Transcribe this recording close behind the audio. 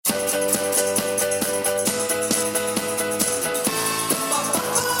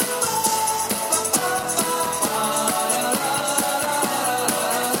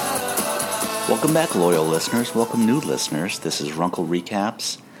Welcome back, loyal listeners. Welcome, new listeners. This is Runkle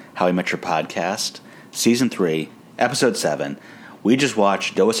Recaps, How I Met Your Podcast, Season 3, Episode 7. We just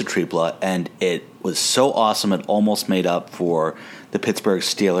watched Dos a Tripla, and it was so awesome it almost made up for the Pittsburgh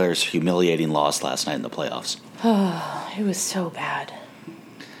Steelers' humiliating loss last night in the playoffs. Oh, it was so bad.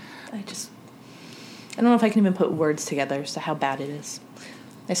 I don't know if I can even put words together as to how bad it is.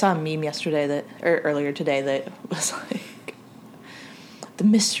 I saw a meme earlier today that was like the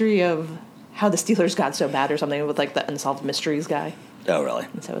mystery of how the Steelers got so bad or something with like the Unsolved Mysteries guy. Oh, really?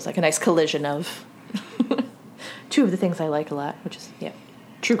 And so it was like a nice collision of two of the things I like a lot, which is,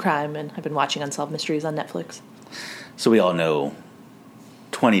 true crime, and I've been watching Unsolved Mysteries on Netflix. So we all know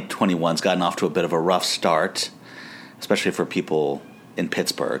 2021's gotten off to a bit of a rough start, especially for people in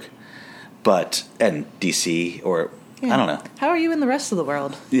Pittsburgh, and DC, or I don't know. How are you in the rest of the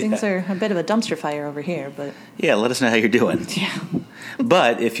world? Yeah. Things are a bit of a dumpster fire over here, but... Yeah, let us know how you're doing. Yeah.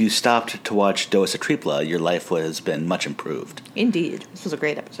 But if you stopped to watch Dos a Tripla, your life has been much improved. Indeed. This was a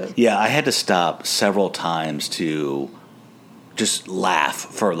great episode. Yeah, I had to stop several times to just laugh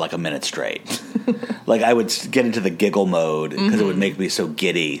for like a minute straight. Like I would get into the giggle mode because it would make me so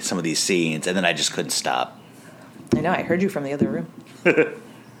giddy, some of these scenes, and then I just couldn't stop. I know, I heard you from the other room.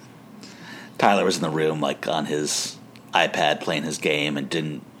 Tyler was in the room like on his iPad playing his game and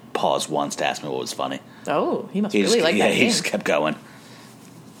didn't pause once to ask me what was funny. Oh, he must really like that game. Yeah, he just kept going.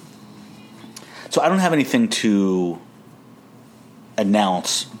 So I don't have anything to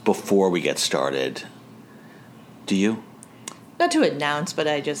announce before we get started. Do you? Not to announce, but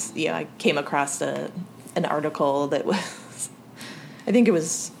I came across an article that was, I think it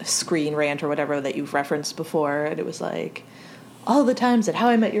was Screen Rant or whatever that you've referenced before, and it was like, all the times that How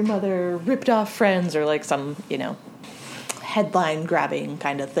I Met Your Mother ripped off Friends, or like some, headline grabbing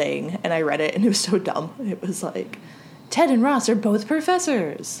kind of thing. And I read it and it was so dumb. It was like, Ted and Ross are both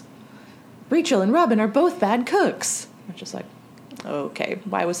professors. Rachel and Robin are both bad cooks. I'm just like, okay,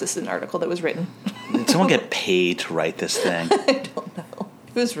 why was this an article that was written? Did someone get paid to write this thing? I don't know.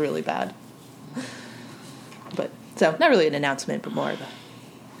 It was really bad. But, so, not really an announcement, but more of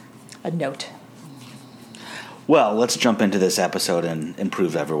a note. Well, let's jump into this episode and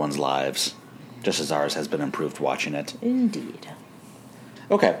improve everyone's lives, just as ours has been improved watching it. Indeed.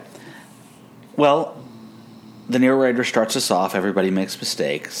 Okay. Well, the narrator starts us off. Everybody makes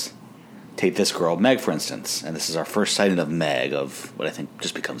mistakes. Take this girl, Meg, for instance. And this is our first sighting of Meg, of what I think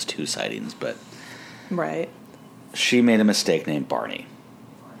just becomes two sightings. But right. She made a mistake named Barney.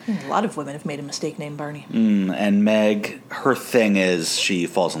 A lot of women have made a mistake named Barney. And Meg, her thing is she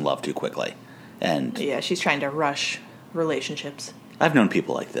falls in love too quickly. And yeah, she's trying to rush relationships. I've known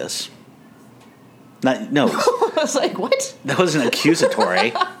people like this. No. I was like, what? That wasn't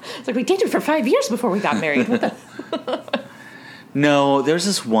accusatory. It's like, we dated for 5 years before we got married. What the? No, there's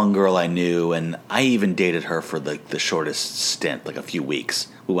this one girl I knew, and I even dated her for the shortest stint, like a few weeks.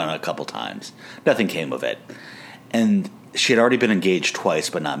 We went out a couple times. Nothing came of it. And she had already been engaged twice,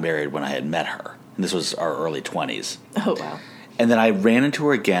 but not married when I had met her. And this was our early 20s. Oh, wow. And then I ran into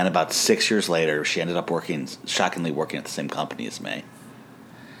her again about 6 years later. She ended up shockingly working at the same company as me.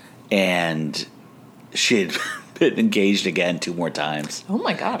 And she had been engaged again 2 more times. Oh,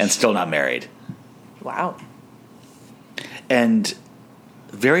 my gosh. And still not married. Wow. And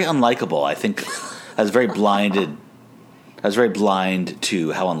very unlikable. I think I was very blind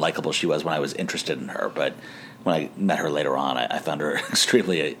to how unlikable she was when I was interested in her. But when I met her later on, I found her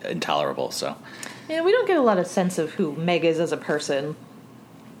extremely intolerable. So, yeah, we don't get a lot of sense of who Meg is as a person.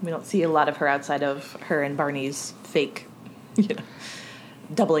 We don't see a lot of her outside of her and Barney's fake,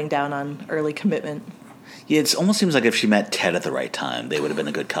 doubling down on early commitment. Yeah, it almost seems like if she met Ted at the right time, they would have been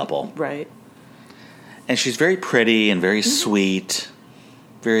a good couple. Right. And she's very pretty and very sweet,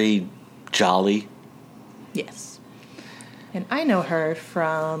 very jolly. Yes. And I know her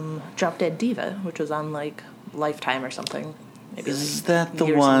from Drop Dead Diva, which was on, like, Lifetime or something. Maybe Is that the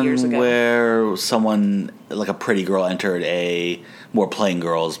one where someone, like a pretty girl, entered a more plain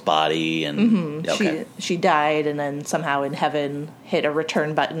girl's body? And okay. She died and then somehow in heaven hit a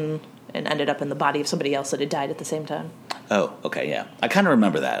return button and ended up in the body of somebody else that had died at the same time. Oh, okay, yeah. I kind of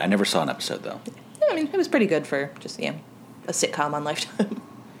remember that. I never saw an episode, though. I mean, it was pretty good for just, a sitcom on Lifetime.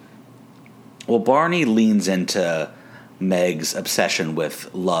 Well, Barney leans into Meg's obsession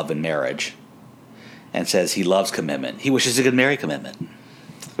with love and marriage and says he loves commitment. He wishes he could marry commitment,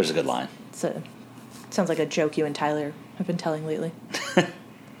 which is a good line. Sounds like a joke you and Tyler have been telling lately.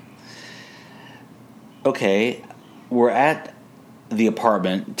 Okay, we're at the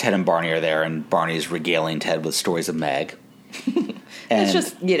apartment. Ted and Barney are there, and Barney's regaling Ted with stories of Meg. It's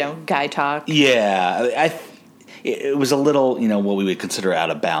just, guy talk. Yeah, it was a little, what we would consider out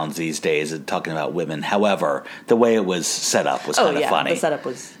of bounds these days, talking about women. However, the way it was set up was kind of funny. The setup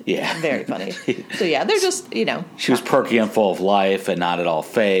was very funny. So yeah, they're just, She was perky and full of life and not at all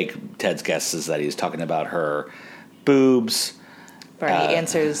fake. Ted's guess is that he was talking about her boobs. Barney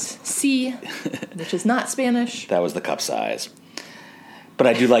answers C, which is not Spanish. That was the cup size. But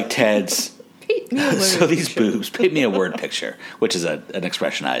I do like Ted's. So these boobs, paint me a word picture, which is an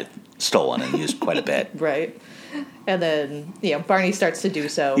expression I've stolen and used quite a bit. Right. And then, Barney starts to do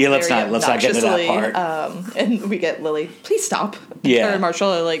so. Yeah, let's not get into that part. And we get Lily, please stop. Yeah. Or Marshall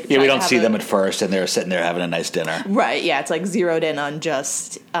are like... Yeah, we don't see them at first, and they're sitting there having a nice dinner. Right, yeah, it's like zeroed in on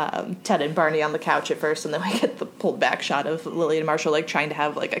just Ted and Barney on the couch at first, and then we get the pulled back shot of Lily and Marshall like trying to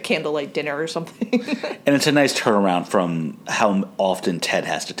have like a candlelight dinner or something. And it's a nice turnaround from how often Ted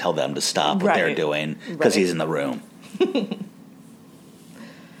has to tell them to stop what they're doing, because he's in the room.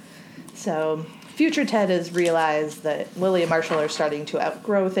 So... Future Ted has realized that Lily and Marshall are starting to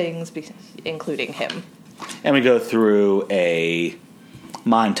outgrow things, including him. And we go through a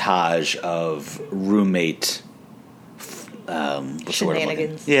montage of roommate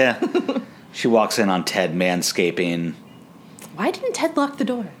shenanigans. Yeah. She walks in on Ted manscaping. Why didn't Ted lock the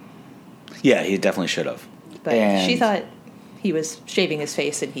door? Yeah, he definitely should have. But she thought he was shaving his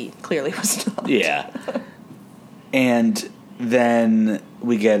face, and he clearly was not. Yeah. And then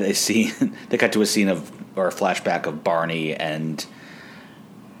we get a scene, they cut to a scene of, or a flashback of Barney and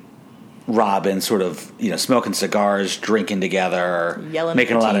Robin sort of, smoking cigars, drinking together,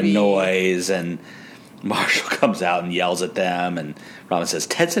 making a lot of noise, and Marshall comes out and yells at them, and Robin says,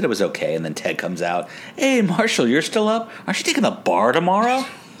 Ted said it was okay, and then Ted comes out, hey, Marshall, you're still up? Aren't you taking the bar tomorrow?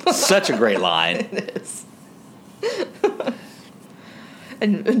 Such a great line. It is.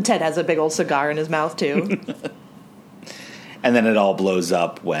 And Ted has a big old cigar in his mouth, too. And then it all blows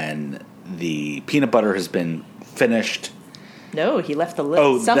up when the peanut butter has been finished. No, he left the lid.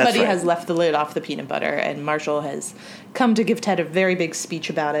 Oh, Somebody right. has left the lid off the peanut butter, and Marshall has come to give Ted a very big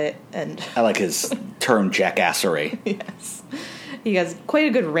speech about it. And I like his term, jackassery. Yes. He has quite a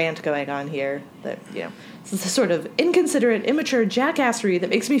good rant going on here that, it's a sort of inconsiderate, immature jackassery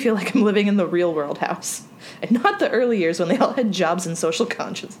that makes me feel like I'm living in the real world house. And not the early years when they all had jobs and social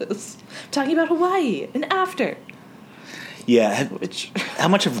consciences. I'm talking about Hawaii and after. Yeah. How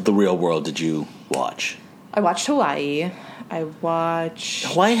much of The Real World did you watch? I watched Hawaii.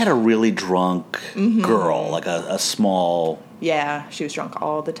 Hawaii had a really drunk girl, like a small... Yeah, she was drunk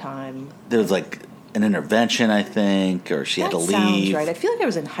all the time. There was like an intervention, I think, or she had to leave. That sounds right. I feel like I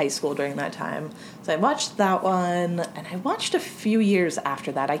was in high school during that time. So I watched that one, and I watched a few years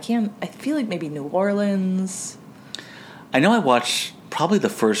after that. I feel like maybe New Orleans. I know I watched probably the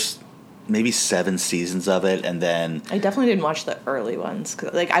first maybe 7 seasons of it, and then I definitely didn't watch the early ones, 'cause,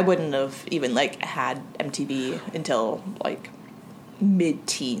 I wouldn't have even had MTV until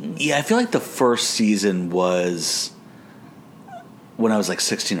mid-teens. Yeah, I feel like the first season was when I was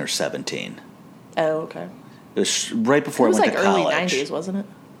 16 or 17. Oh, okay. It was right before I went to college. It was early 90s, wasn't it?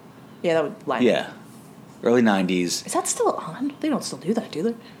 Yeah, that would line Yeah, early 90s. Is that still on? They don't still do that,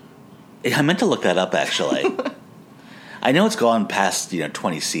 do they? I meant to look that up, actually. I know it's gone past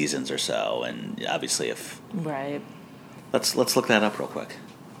 20 seasons or so, and obviously if right, let's look that up real quick.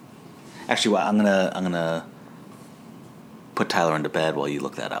 Actually, I'm gonna put Tyler into bed while you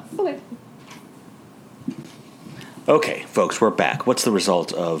look that up. Okay. Okay, folks, we're back. What's the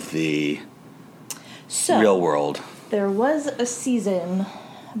result of the Real World? There was a season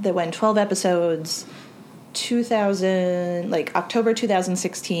that went 12 episodes. October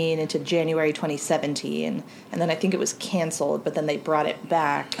 2016 into January 2017, and then I think it was canceled, but then they brought it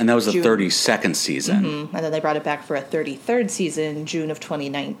back. And that was the 32nd season. Mm-hmm. And then they brought it back for a 33rd season, June of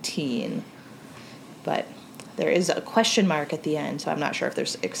 2019. But there is a question mark at the end, so I'm not sure if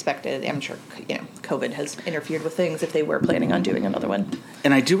there's expected. I'm sure COVID has interfered with things if they were planning on doing another one.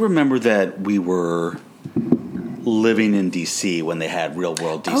 And I do remember that we were living in DC when they had Real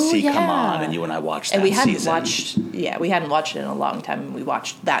World DC come on, and you and I watched that and we hadn't season. we hadn't watched it in a long time, and we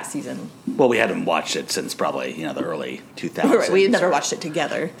watched that season. Well, we hadn't watched it since probably the early 2000s. Right, we had never watched it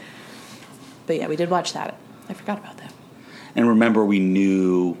together. But yeah, we did watch that. I forgot about that. And remember, we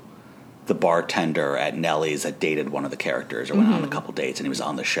knew the bartender at Nellie's that dated one of the characters, or went on a couple dates, and he was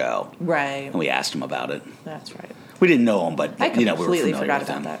on the show. Right. And we asked him about it. That's right. We didn't know him, but I we were completely familiar forgot with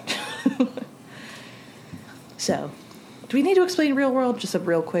about him. that. So, do we need to explain Real World just a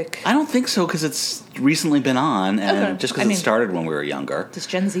real quick? I don't think so, because it's recently been on, and Okay. just because it started when we were younger. Does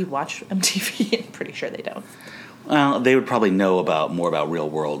Gen Z watch MTV? I'm pretty sure they don't. Well, they would probably know more about Real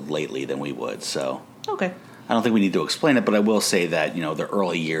World lately than we would, so. Okay. I don't think we need to explain it, but I will say that, the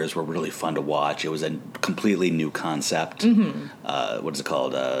early years were really fun to watch. It was a completely new concept. What is it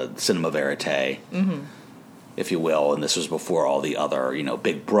called? Cinema verite, if you will. And this was before all the other,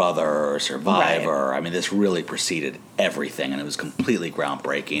 Big Brother, Survivor. Right. I mean, this really preceded everything, and it was completely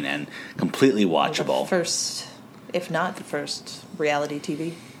groundbreaking and completely watchable. The first, if not the first, reality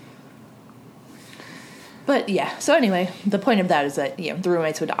TV. But yeah, so anyway, the point of that is that, the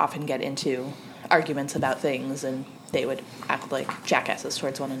roommates would often get into arguments about things, and they would act like jackasses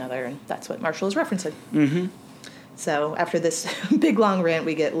towards one another, and that's what Marshall is referencing. Mm-hmm. So after this big long rant,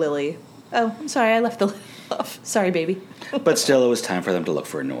 we get Lily. Oh, I'm sorry, I left the lid off. Sorry, baby. But still, it was time for them to look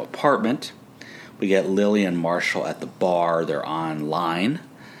for a new apartment. We get Lily and Marshall at the bar. They're online.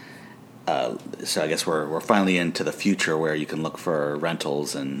 So I guess we're finally into the future where you can look for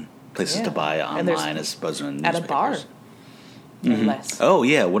rentals and places to buy online as opposed to in newspapers. At a bar. Less. Oh,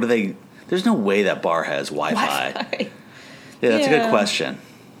 yeah. What do they... There's no way that bar has Wi-Fi. Yeah, that's a good question.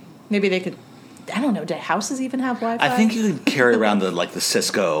 Maybe they could... I don't know. Do houses even have Wi-Fi? I think you could carry around the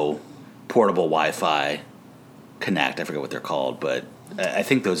Cisco portable Wi-Fi Connect. I forget what they're called, but I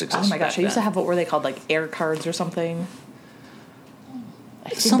think those exist. Oh my gosh! I used to have, what were they called? Like air cards or something?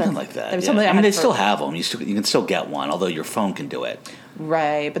 Something like that. Yeah. I mean, they still have them. You can still get one, although your phone can do it.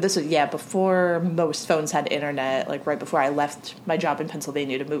 Right, but this was, before most phones had internet, like right before I left my job in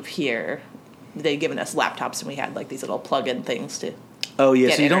Pennsylvania to move here, they'd given us laptops and we had like these little plug-in things to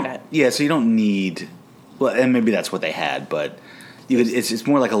get internet. So you don't need, well, and maybe that's what they had, but it's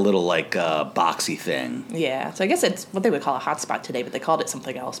more like a little boxy thing. Yeah, so I guess it's what they would call a hotspot today, but they called it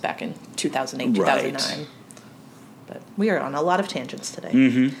something else back in 2008, 2009. Right. But we are on a lot of tangents today.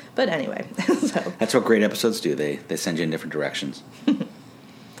 Mm-hmm. But anyway, so that's what great episodes do. They send you in different directions.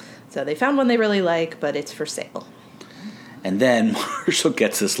 So they found one they really like, but it's for sale. And then Marshall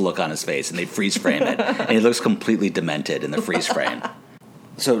gets this look on his face, and they freeze frame it, and he looks completely demented in the freeze frame.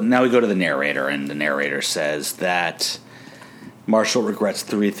 So now we go to the narrator, and the narrator says that Marshall regrets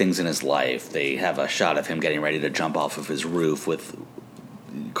 3 things in his life. They have a shot of him getting ready to jump off of his roof with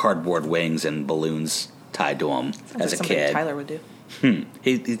cardboard wings and balloons tied to him as a kid. Tyler would do. Did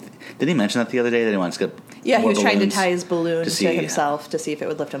he mention that the other day that he wants to get he was trying to tie his balloon to himself to see if it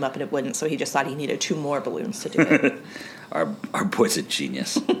would lift him up, and it wouldn't, so he just thought he needed 2 more balloons to do it. Our boy's a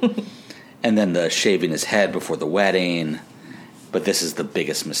genius. And then the shaving his head before the wedding, but this is the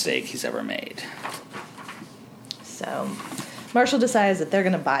biggest mistake he's ever made. So Marshall decides that they're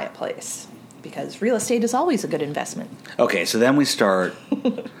going to buy a place, because real estate is always a good investment. Okay, so then we start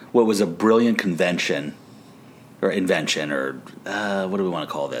what was a brilliant invention, or what do we want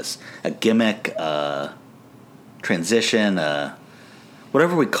to call this? A gimmick, transition,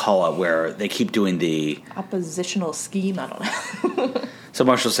 whatever we call it, where they keep doing the... oppositional scheme, I don't know. So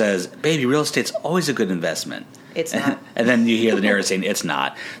Marshall says, baby, real estate's always a good investment. It's not. And then you hear the narrator saying, it's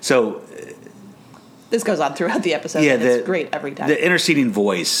not. So... This goes on throughout the episode, and it's great every time. The interceding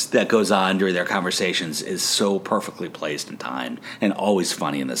voice that goes on during their conversations is so perfectly placed and timed, and always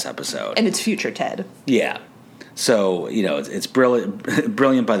funny in this episode. And it's future Ted. Yeah. So, it's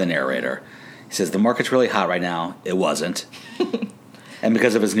brilliant by the narrator. He says, the market's really hot right now. It wasn't. And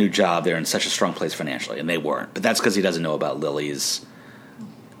because of his new job, they're in such a strong place financially, and they weren't. But that's because he doesn't know about Lily's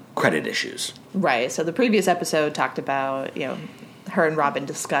credit issues. Right. So the previous episode talked about, her and Robin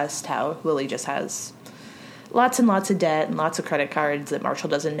discussed how Lily just has lots and lots of debt and lots of credit cards that Marshall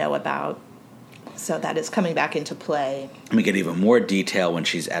doesn't know about. So that is coming back into play. And we get even more detail when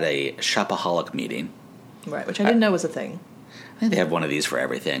she's at a shopaholic meeting. Right, which I didn't know was a thing. I think they have one of these for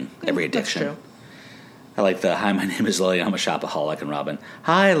everything, every addiction. That's true. I like the, hi, my name is Lily, I'm a shopaholic, and Robin,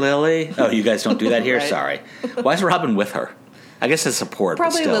 hi, Lily. Oh, you guys don't do that here? Right. Sorry. Why is Robin with her? I guess it's support,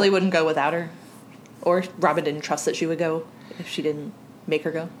 Probably but still. Lily wouldn't go without her. Or Robin didn't trust that she would go if she didn't make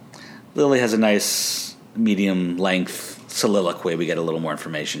her go. Lily has a nice medium-length soliloquy. We get a little more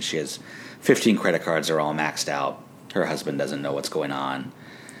information. She has 15 credit cards. They're all maxed out. Her husband doesn't know what's going on.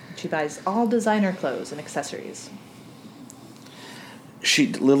 She buys all designer clothes and accessories.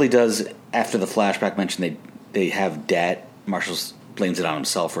 Lily does, after the flashback, mention they have debt. Marshall blames it on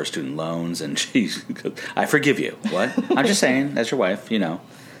himself for student loans, and she goes, I forgive you. What? I'm just saying, as your wife,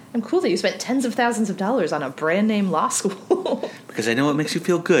 I'm cool that you spent tens of thousands of dollars on a brand name law school. Because I know it makes you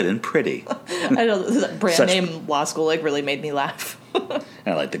feel good and pretty. I know that brand name law school really made me laugh. And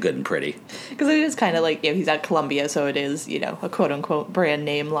I like the good and pretty. Because it is kind of like, he's at Columbia, so it is, a quote-unquote brand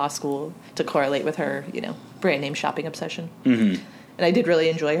name law school to correlate with her, brand name shopping obsession. Mm-hmm. And I did really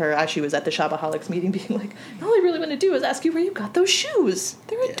enjoy her as she was at the Shopaholics meeting being like, all I really want to do is ask you where you got those shoes.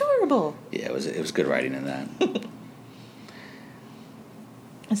 They're adorable. Yeah, it was good writing in that.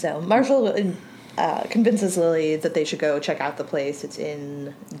 So Marshall convinces Lily that they should go check out the place. It's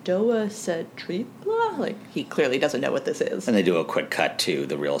in Dosa Tripla? Like, he clearly doesn't know what this is. And they do a quick cut to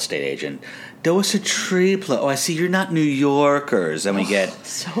the real estate agent. Dosa Tripla. Oh, I see you're not New Yorkers. And we get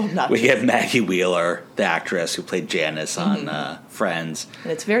So obnoxious. we get Maggie Wheeler, the actress who played Janice on Friends.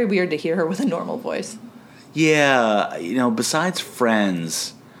 And it's very weird to hear her with a normal voice. Yeah, besides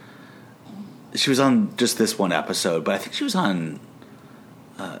Friends, she was on just this one episode, but I think she was on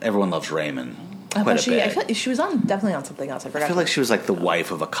Everyone Loves Raymond quite a bit. I feel like she was definitely on something else. I forgot. I feel like she was like the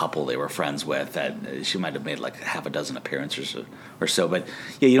wife of a couple they were friends with that she might have made like half a dozen appearances or so. But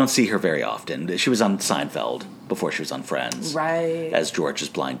yeah, you don't see her very often. She was on Seinfeld before she was on Friends. Right. As George's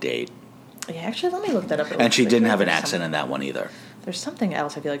blind date. Yeah, actually, let me look that up. And she didn't have an accent in that one either. There's something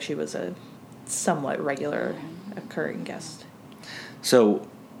else. I feel like she was a somewhat regular occurring guest. So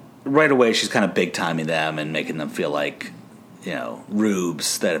right away, she's kind of big-timing them and making them feel like,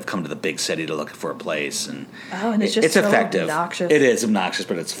 rubes that have come to the big city to look for a place. And it's just so effective. obnoxious. It is obnoxious,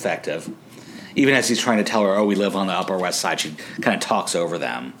 but it's effective. Even as he's trying to tell her, we live on the Upper West Side, she kind of talks over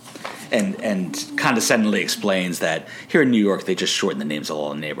them and condescendingly explains that here in New York, they just shorten the names of all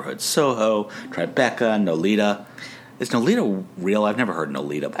the neighborhoods. Soho, Tribeca, Nolita. Is Nolita real? I've never heard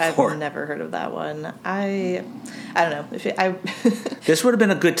Nolita before. I've never heard of that one. I don't know. This would have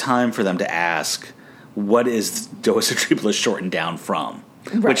been a good time for them to ask, what is Dosa Tripla shortened down from?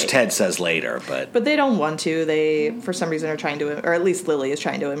 Right. Which Ted says later, but they don't want to. They, for some reason, are trying to, or at least Lily is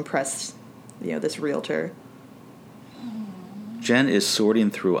trying to impress, this realtor. Jen is sorting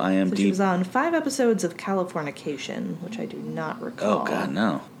through IMDb. So she was on 5 episodes of Californication, which I do not recall. Oh, God,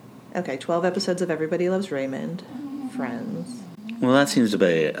 no. Okay, 12 episodes of Everybody Loves Raymond. Friends. Well, that seems to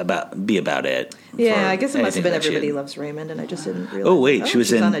be about it. Yeah, I guess it must have been anything that she Everybody had. Loves Raymond, and I just didn't realize. Oh, wait, she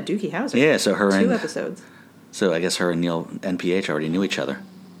was in... on a Dookie Howser. Yeah, so her 2 and... episodes. So I guess her and Neil NPH already knew each other.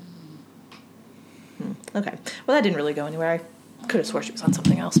 Okay. Well, that didn't really go anywhere. I could have swore she was on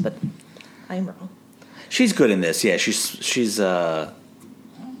something else, but I am wrong. She's good in this, yeah. She's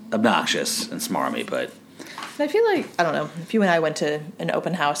obnoxious and smarmy, but... And I feel like, I don't know, if you and I went to an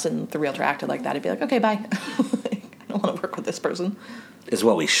open house and the realtor acted like that, I'd be like, okay, bye. I don't want to work with this person. Is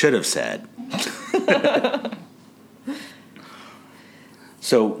what we should have said.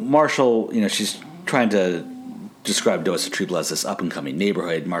 So Marshall, she's trying to describe Dosa Tripla as this up-and-coming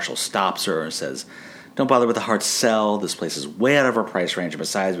neighborhood. Marshall stops her and says, don't bother with the hard sell. This place is way out of our price range.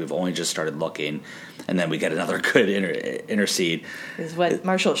 Besides, we've only just started looking. And then we get another good intercede. Is what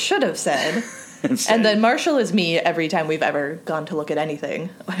Marshall should have said. Instead. And then Marshall is me every time we've ever gone to look at anything.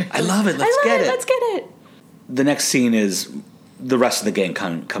 I love it. Let's get it. Let's get it. The next scene is the rest of the gang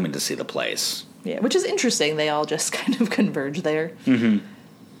coming to see the place. Yeah, which is interesting. They all just kind of converge there. Mm-hmm.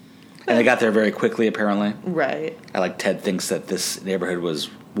 And they got there very quickly, apparently. Right. I like Ted thinks that this neighborhood was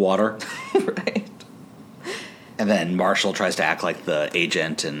water. Right. And then Marshall tries to act like the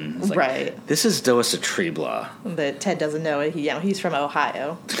agent, and it's like, right. This is Dosa Tripla. But Ted doesn't know it. He's from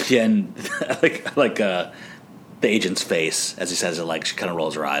Ohio. Yeah, and like the agent's face as he says it, like she kind of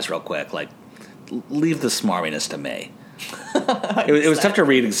rolls her eyes real quick, like leave the smarminess to me. It was tough to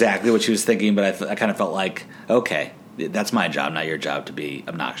read exactly what she was thinking, but I kind of felt like, okay, that's my job, not your job to be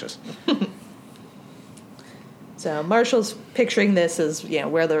obnoxious. So Marshall's picturing this as,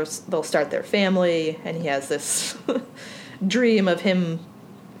 where they'll start their family, and he has this dream of him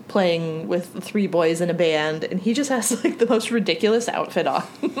playing with 3 boys in a band, and he just has, like, the most ridiculous outfit on.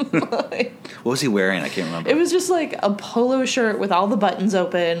 What was he wearing? I can't remember. It was just, like, a polo shirt with all the buttons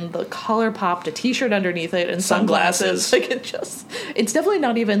open, the collar popped, a t-shirt underneath it, and sunglasses. Like, it's definitely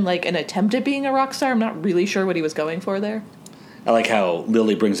not even, like, an attempt at being a rock star. I'm not really sure what he was going for there. I like how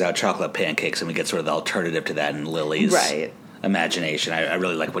Lily brings out chocolate pancakes, and we get sort of the alternative to that in Lily's imagination. I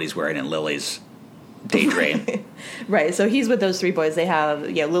really like what he's wearing in Lily's daydream. Right, so he's with those 3 boys. They have,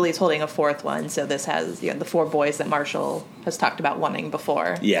 Lily's holding a 4th one, so this has, the 4 boys that Marshall has talked about wanting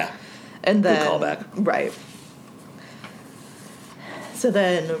before. Yeah. And then, good callback. Right. So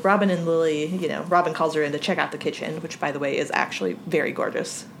then Robin and Lily, Robin calls her in to check out the kitchen, which, by the way, is actually very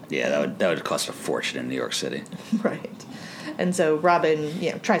gorgeous. Yeah, that would cost a fortune in New York City. Right. And so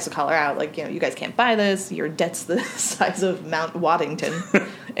Robin, tries to call her out, like, you guys can't buy this. Your debt's the size of Mount Waddington.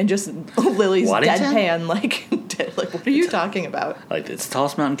 And just Lily's Waddington? deadpan, like, what are you talking about? Like, it's the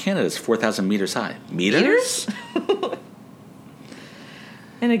tallest mountain in Canada. It's 4,000 meters high. Meters?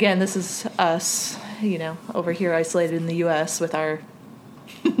 And again, this is us, over here isolated in the U.S. with our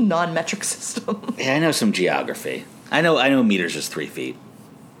non-metric system. Yeah, I know some geography. I know meters is 3 feet.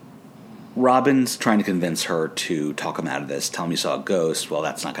 Robin's trying to convince her to talk him out of this. Tell him you saw a ghost. Well,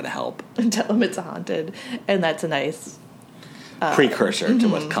 that's not going to help. And tell him it's haunted. And that's a nice precursor to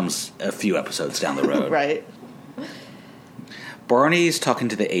what comes a few episodes down the road. Right. Barney's talking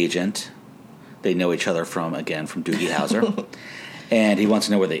to the agent. They know each other from Doogie Howser. And he wants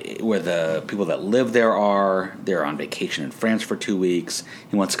to know where the people that live there are. They're on vacation in France for 2 weeks.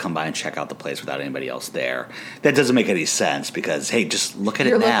 He wants to come by and check out the place without anybody else there. That doesn't make any sense because, hey, just look at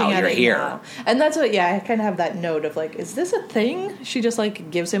it now. You're here. Now. And that's what, I kind of have that note of like, is this a thing? She just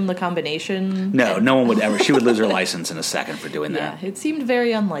like gives him the combination. No, no one would ever. She would lose her license in a second for doing that. Yeah, it seemed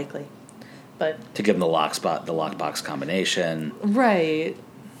very unlikely. But to give him the lockbox combination. Right.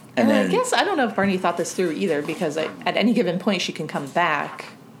 And then, I guess I don't know if Barney thought this through either, because at any given point she can come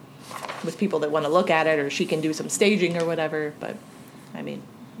back with people that want to look at it, or she can do some staging or whatever. But I mean,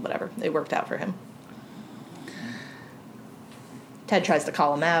 whatever. It worked out for him. Ted tries to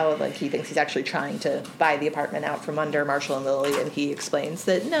call him out, like he thinks he's actually trying to buy the apartment out from under Marshall and Lily, and he explains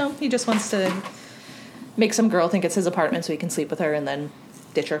that no, he just wants to make some girl think it's his apartment so he can sleep with her and then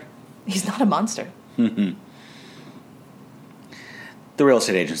ditch her. He's not a monster. Mm-hmm. The real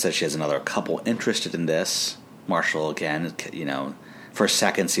estate agent says she has another couple interested in this. Marshall, again, for a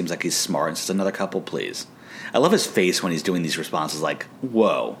second seems like he's smart and says, another couple, please. I love his face when he's doing these responses like,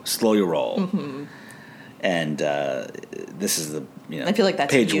 whoa, slow your roll. Mm-hmm. And this is the, I feel like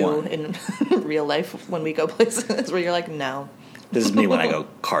that's page you one. In real life when we go places where you're like, no. This is me when I go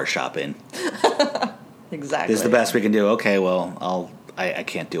car shopping. Exactly. This is the best we can do. Okay, well, I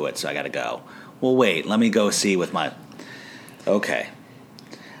can't do it, so I got to go. Well, wait, let me go see with my... Okay.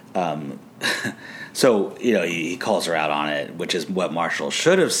 So, he calls her out on it, which is what Marshall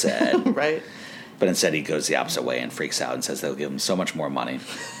should have said. Right. But instead he goes the opposite way and freaks out and says they'll give him so much more money.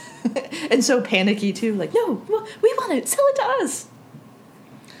 And so panicky, too. Like, no, we want it. Sell it to us.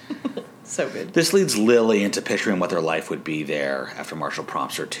 So good. This leads Lily into picturing what their life would be there after Marshall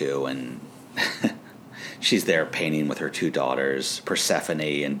prompts her to, and she's there painting with her two daughters, Persephone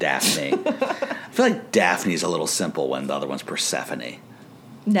and Daphne. I feel like Daphne's a little simple when the other one's Persephone.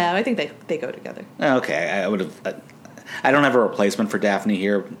 No, I think they go together. Okay, I would have... I don't have a replacement for Daphne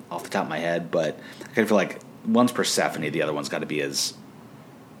here off the top of my head, but I kind of feel like one's Persephone, the other one's got to be as...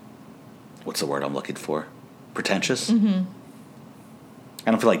 What's the word I'm looking for? Pretentious? Mm-hmm.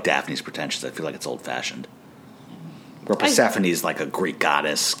 I don't feel like Daphne's pretentious. I feel like it's old-fashioned. Where Persephone's like a Greek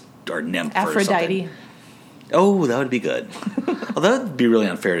goddess or nymph or something. Aphrodite. Oh, that would be good. Although it would be really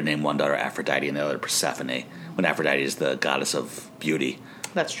unfair to name one daughter Aphrodite and the other Persephone, when Aphrodite is the goddess of beauty.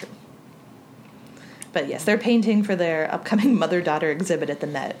 That's true. But yes, they're painting for their upcoming mother-daughter exhibit at the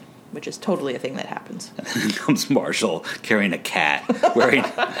Met, which is totally a thing that happens. And then comes Marshall carrying a cat, wearing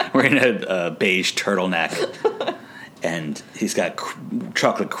a beige turtleneck, and he's got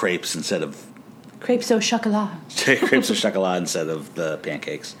chocolate crepes instead of... Crepes au chocolat. Crepes au chocolat instead of the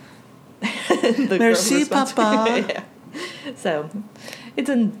pancakes. Merci, Papa. Yeah. So, it's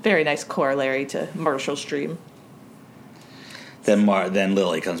a very nice corollary to Marshall's dream. Then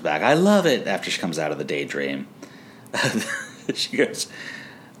Lily comes back. I love it after she comes out of the daydream. She goes...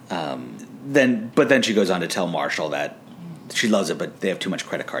 Then she goes on to tell Marshall that she loves it, but they have too much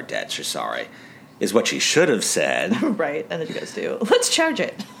credit card debt. She's sorry. Is what she should have said. Right. And then she goes to, let's charge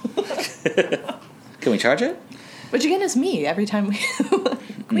it. Can we charge it? Which again is me every time we...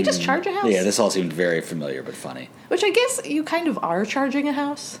 Can we just charge a house? Yeah, this all seemed very familiar but funny. Which I guess you kind of are charging a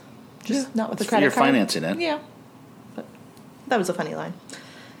house. Just not with the credit You're card. financing it. Yeah. But that was a funny line.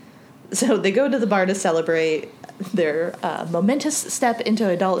 So they go to the bar to celebrate their momentous step into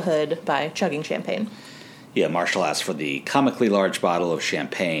adulthood by chugging champagne. Yeah, Marshall asks for the comically large bottle of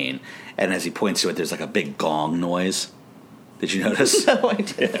champagne, and as he points to it, there's like a big gong noise. Did you notice? No, I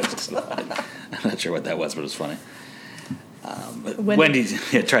didn't. I'm not sure what that was, but it was funny. Wendy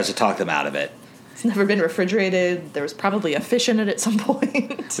tries to talk them out of it. It's never been refrigerated. There was probably a fish in it at some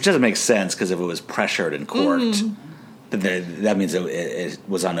point. Which doesn't make sense, because if it was pressured and corked, then that means it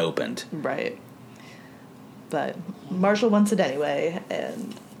was unopened. Right. But Marshall wants it anyway,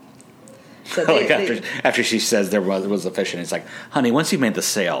 and so after she says there was a fish in it, it's like, honey, once you made the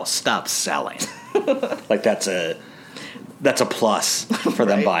sale, stop selling. Like that's a plus for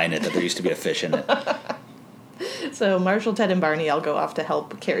them buying it, that there used to be a fish in it. So Marshall, Ted, and Barney all go off to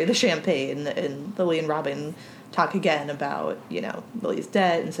help carry the champagne, and Lily and Robin talk again about, Lily's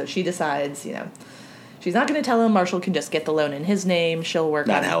debt, and so she decides, she's not going to tell him. Marshall can just get the loan in his name. She'll work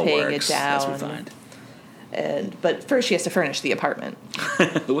on paying it down. That's what we find. But first she has to furnish the apartment.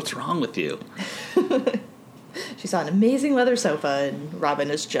 What's wrong with you? She saw an amazing leather sofa, and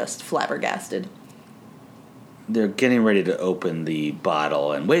Robin is just flabbergasted. they're getting ready to open the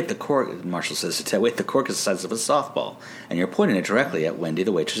bottle, and wait, the cork. Marshall says to Ted, "Wait, the cork is the size of a softball, and you're pointing it directly at Wendy,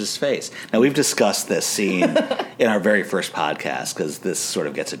 the waitress's face." Now, we've discussed this scene in our very first podcast because this sort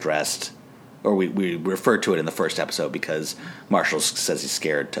of gets addressed, or we referred to it in the first episode because Marshall says he's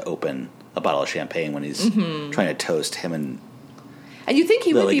scared to open a bottle of champagne when he's trying to toast him and you think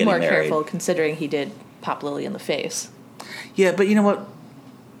he Lily would be more getting married. careful considering he did pop Lily in the face. Yeah, but you know what?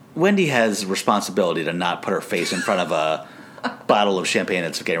 Wendy has responsibility to not put her face in front of a bottle of champagne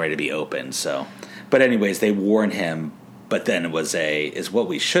that's getting ready to be opened. So, but anyways, they warn him. But then it was is what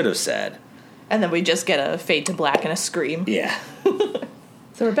we should have said. And then we just get a fade to black and a scream. Yeah.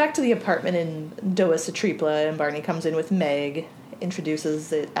 So we're back to the apartment in Dois Tripla, and Barney comes in with Meg,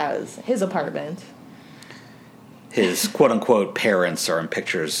 introduces it as his apartment. His quote-unquote parents are in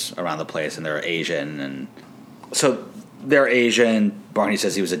pictures around the place, and they're Asian. And so they're Asian. Barney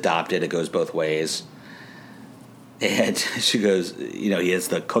says he was adopted. It goes both ways. And she goes, he has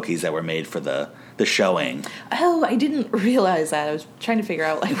the cookies that were made for the showing. Oh, I didn't realize that. I was trying to figure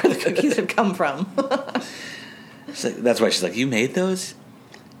out where the cookies had come from. So that's why she's like, "You made those?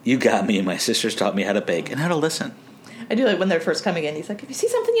 You got me. My sisters taught me how to bake and how to listen." I do like when they're first coming in, he's like, if you see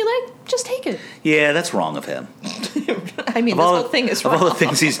something you like, just take it. Yeah, that's wrong of him. I mean, this whole thing is wrong. Of all the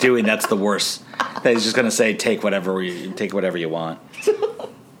things he's doing, that's the worst. That he's just going to say, take whatever you want.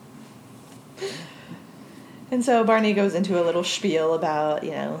 And so Barney goes into a little spiel about,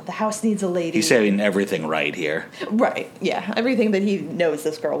 the house needs a lady. He's saying everything right here. Right, yeah. Everything that he knows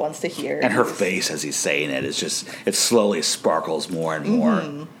this girl wants to hear. And her face as he's saying it is just, it slowly sparkles more and more.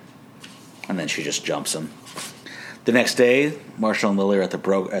 Mm-hmm. And then she just jumps him. The next day, Marshall and Lily are at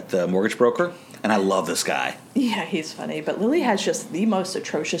the mortgage broker, and I love this guy. Yeah, he's funny, but Lily has just the most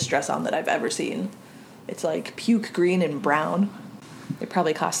atrocious dress on that I've ever seen. It's like puke green and brown. It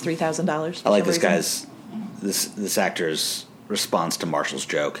probably cost $3,000. I like this guy's, this actor's response to Marshall's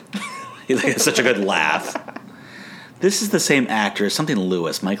joke. He has such a good laugh. This is the same actor, something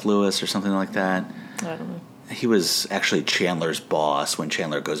Lewis, Mike Lewis or something like that. I don't know. He was actually Chandler's boss when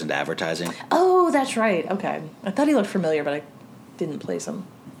Chandler goes into advertising. Oh, that's right. Okay. I thought he looked familiar, but I didn't place him.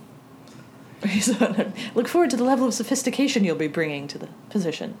 Look forward to the level of sophistication you'll be bringing to the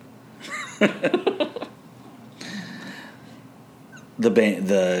position.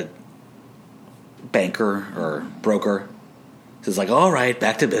 The banker or broker is like, "All right,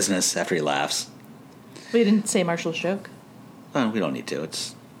 back to business," after he laughs. We didn't say Marshall's joke. Oh, we don't need to.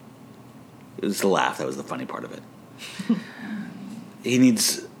 It was the laugh that was the funny part of it. He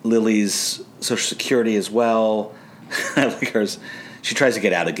needs Lily's Social Security as well. I like hers. She tries to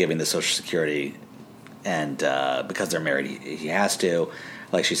get out of giving the Social Security, and because they're married, he has to.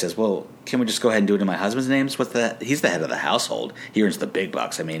 Like she says, "Well, can we just go ahead and do it in my husband's names? What's that? He's the head of the household. He earns the big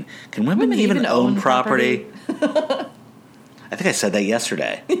bucks. I mean, can women even own property?" I think I said that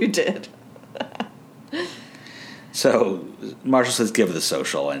yesterday. You did. So Marshall says, "Give her the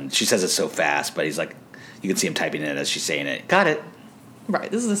social," and she says it so fast, but he's like, you can see him typing it as she's saying it. Got it. Right,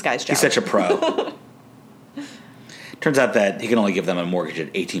 this is this guy's job. He's such a pro. Turns out that he can only give them a mortgage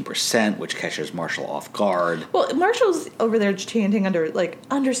at 18%, which catches Marshall off guard. Well, Marshall's over there chanting under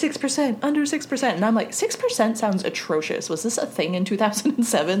 6%, under 6%, and I'm like, 6% sounds atrocious. Was this a thing in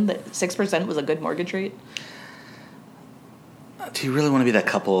 2007 that 6% was a good mortgage rate? Do you really want to be that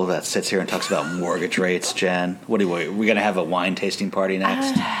couple that sits here and talks about mortgage rates, Jen? What are we going to have a wine tasting party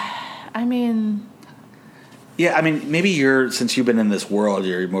next? I mean... Yeah, I mean, maybe since you've been in this world,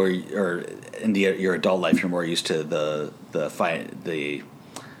 you're more, or in your adult life, you're more used to the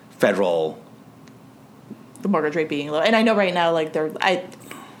federal... The mortgage rate being low. And I know right now,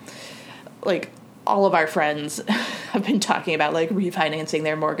 all of our friends have been talking about, refinancing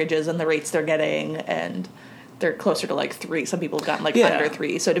their mortgages and the rates they're getting, and... They're closer to 3. Some people have gotten under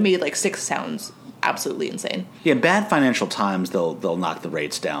 3. So to me, 6 sounds absolutely insane. Yeah, in bad financial times, they'll knock the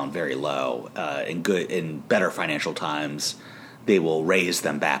rates down very low. In better financial times, they will raise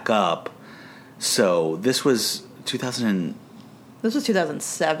them back up. So this was 2000. This was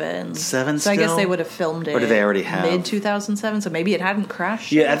 2007. So I guess they would have filmed it. Or did they already have mid 2007? So maybe it hadn't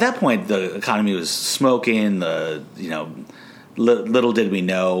crashed. Yeah, at that point, the economy was smoking. Little did we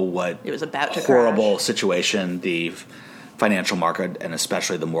know what it was about to horrible crash. Situation the financial market and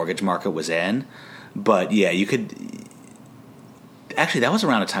especially the mortgage market was in. But yeah, you could actually that was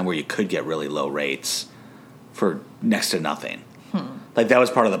around a time where you could get really low rates for next to nothing. That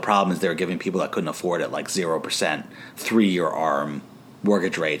was part of the problem is they were giving people that couldn't afford it 0% 3-year ARM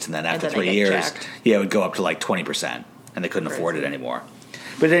mortgage rates, and then after 3 years, it would go up to 20%, and they couldn't afford it anymore.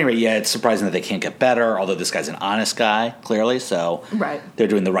 But at any rate, yeah, it's surprising that they can't get better, although this guy's an honest guy, clearly, so Right. they're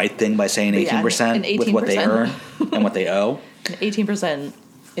doing the right thing by saying 18%, an with what they 18%. earn and what they owe. An 18%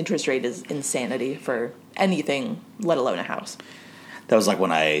 interest rate is insanity for anything, let alone a house. That was like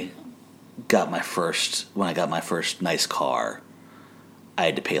when I got my first nice car, I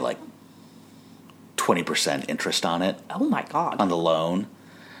had to pay like 20% interest on it, Oh my God. on the loan,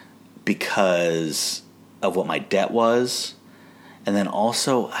 because of what my debt was. And then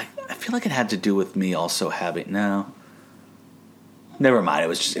also, I feel like it had to do with me also having, no, never mind. It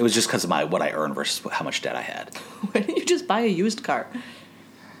was just because of what I earned versus how much debt I had. Why didn't you just buy a used car?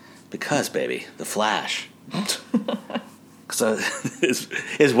 Because, baby, the Flash. So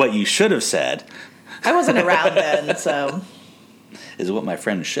is what you should have said. I wasn't around then, so Is what my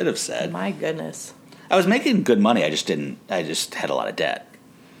friend should have said. my goodness. I was making good money. I just had a lot of debt.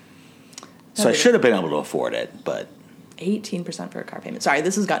 So I Okay. should have been able to afford it, but 18% for a car payment. Sorry,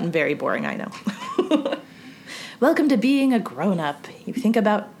 this has gotten very boring, I know. Welcome to being a grown-up. You think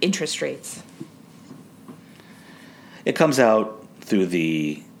about interest rates. it comes out through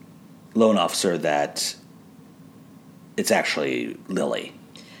the loan officer that it's actually Lily.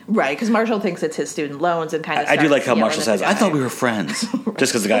 Right, because Marshall thinks it's his student loans and kind of I do like how yelling Marshall at the says, "I guy. thought we were friends,"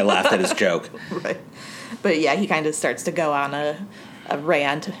 just because the guy laughed at his joke. Right. But yeah, he kind of starts to go on a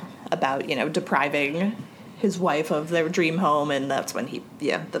rant about, depriving his wife of their dream home, and that's when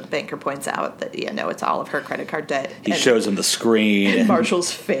the banker points out that, no, it's all of her credit card debt. He And shows him the screen, and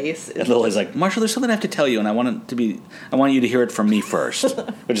Marshall's face. and Lily's like, "Marshall, there's something I have to tell you, and I want you to hear it from me first,"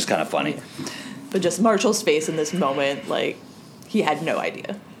 which is kind of funny. But just Marshall's face in this moment, like, he had no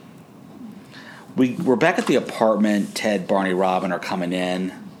idea. We're back at the apartment. Ted, Barney, Robin are coming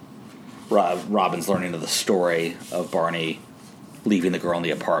in. Robin's learning of the story of Barney leaving the girl in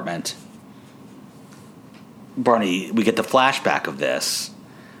the apartment. Barney, we get the flashback of this.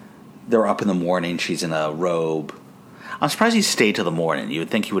 They're up in the morning. She's in a robe. I'm surprised he stayed till the morning. You would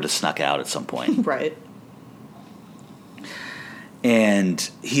think he would have snuck out at some point. Right. And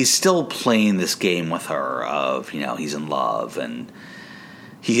he's still playing this game with her of, he's in love. And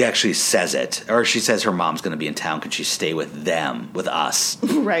he actually says it. Or she says her mom's going to be in town. Could she stay with them, with us?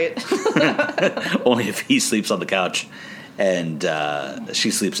 Right. Only if he sleeps on the couch and she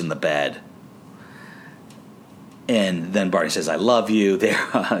sleeps in the bed. And then Barney says, "I love you." There,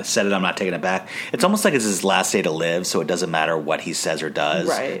 said it. I'm not taking it back. It's almost like it's his last day to live, so it doesn't matter what he says or does.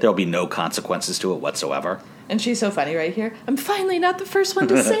 Right. There'll be no consequences to it whatsoever. And she's so funny right here. I'm finally not the first one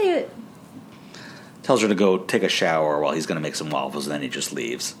to say it. Tells her to go take a shower while he's going to make some waffles, and then he just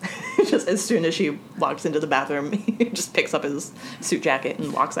leaves. Just as soon as she walks into the bathroom, he just picks up his suit jacket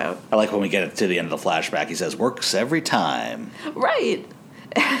and walks out. I like when we get to the end of the flashback, he says, "Works every time." Right.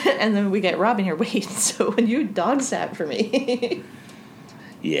 And then we get Robin here. Wait, so when you dog sat for me.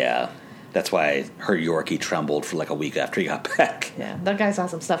 Yeah. That's why her Yorkie trembled for like a week after he got back. Yeah, that guy saw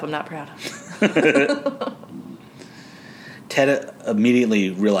some stuff I'm not proud of. Ted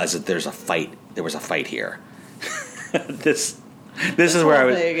immediately realized that there was a fight here. This is where I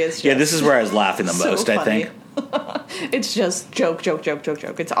was. Yeah, this is where I was laughing the so most. I funny. think It's just joke.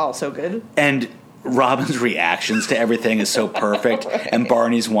 It's all so good. and Robin's reactions to everything is so perfect, Right. and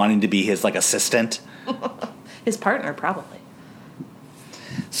Barney's wanting to be his like assistant. His partner, probably.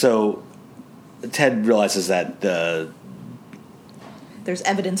 So Ted realizes that There's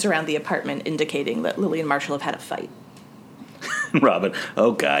evidence around the apartment indicating that Lily and Marshall have had a fight. Robin,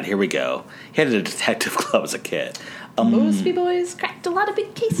 oh God, here we go. He had a detective club as a kid. Mosby boys cracked a lot of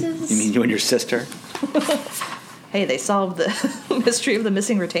big cases. You mean you and your sister? Hey, they solved the mystery of the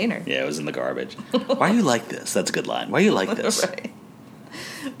missing retainer. Yeah, it was in the garbage. Why are you like this? That's a good line. Why are you like this? Right.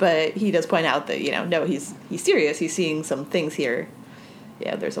 But he does point out that, no, he's serious. He's seeing some things here.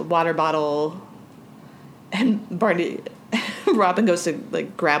 Yeah, there's a water bottle, and Robin goes to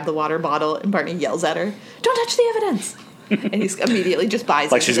grab the water bottle, and Barney yells at her, "Don't touch the evidence!" And he's immediately just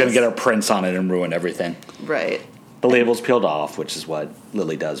buys Like into she's going to this. get her prints on it and ruin everything. Right. The label's peeled off, which is what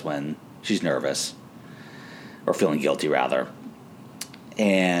Lily does when she's nervous. Or feeling guilty, rather.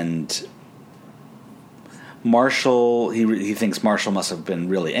 And Marshall, he thinks Marshall must have been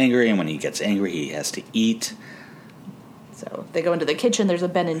really angry, and when he gets angry, he has to eat. So they go into the kitchen. There's a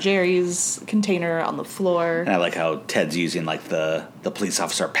Ben & Jerry's container on the floor. And I like how Ted's using, the police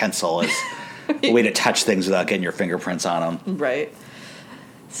officer pencil as a way to touch things without getting your fingerprints on them. Right.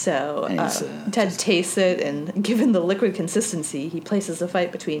 So And he's, Ted tastes it, and given the liquid consistency, he places a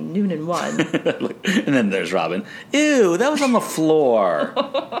fight between noon and 1. And then there's Robin. Ew, that was on the floor.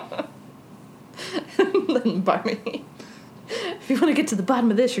 Then Barney If you want to get to the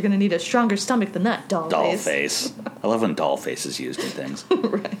bottom of this, you're going to need a stronger stomach than that, doll face. I love when doll face is used in things.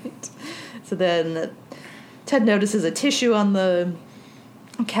 Right. So then Ted notices a tissue on the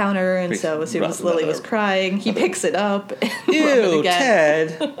counter, and so as soon as Lily was crying, he picks it up and rubs it again.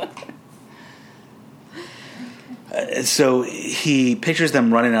 Ted! So he pictures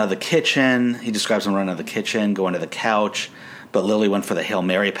them running out of the kitchen. He describes them running out of the kitchen, going to the couch, but Lily went for the Hail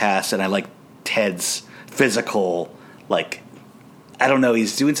Mary pass, and I like Ted's physical, like, I don't know,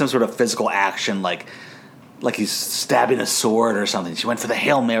 he's doing some sort of physical action, like he's stabbing a sword or something. She went for the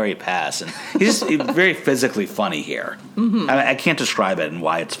Hail Mary pass, and he's just very physically funny here. Mm-hmm. I can't describe it and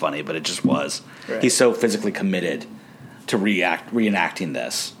why it's funny, but it just was. Right. He's so physically committed to reenacting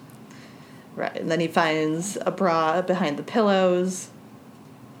this. Right, and then he finds a bra behind the pillows.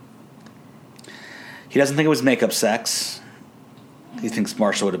 He doesn't think it was makeup sex. He thinks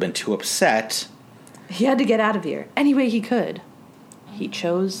Marshall would have been too upset. He had to get out of here any way he could. He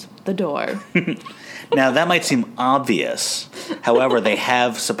chose the door. Now, that might seem obvious. However, they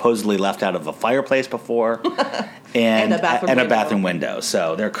have supposedly left out of a fireplace before and a bathroom window.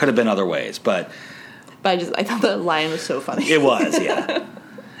 So there could have been other ways. But I thought the line was so funny. It was, yeah.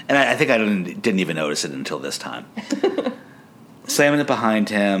 And I think I didn't even notice it until this time. Slamming it behind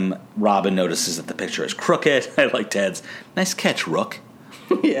him, Robin notices that the picture is crooked. I like Ted's. Nice catch, Rook.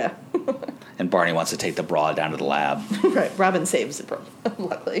 Yeah. And Barney wants to take the bra down to the lab. Right. Robin saves it,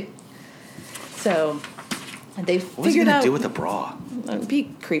 luckily. So they figured out. What was he going to do with the bra?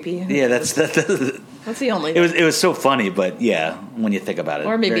 Be creepy. Yeah, that's the only. It was so funny, but yeah, when you think about it,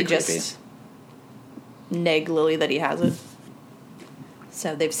 or maybe just neg Lily that he has it.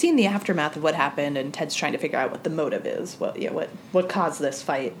 So they've seen the aftermath of what happened, and Ted's trying to figure out what the motive is. What caused this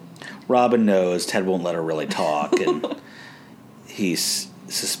fight? Robin knows Ted won't let her really talk, and he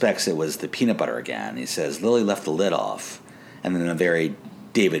suspects it was the peanut butter again. He says Lily left the lid off, and then in a very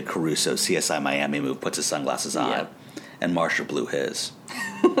David Caruso CSI Miami move, puts his sunglasses on, and Marshall blew his.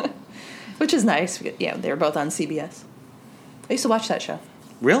 Which is nice. Yeah, they were both on CBS. I used to watch that show.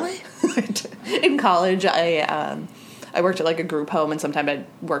 Really? In college, I worked at like a group home, and sometimes I'd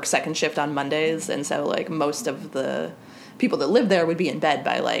work second shift on Mondays, and so like most of the people that lived there would be in bed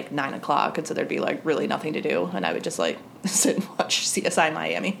by like 9 o'clock, and so there'd be like really nothing to do, and I would just like sit and watch CSI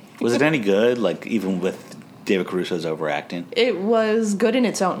Miami. Was it any good? Like even with David Caruso's overacting? It was good in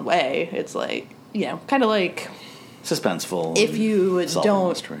its own way. It's like, kind of like suspenseful. If you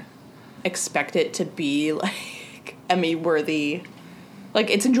don't expect it to be like Emmy-worthy, like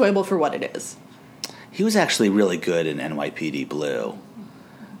it's enjoyable for what it is. He was actually really good in NYPD Blue,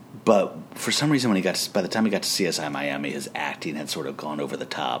 but for some reason by the time he got to CSI Miami, his acting had sort of gone over the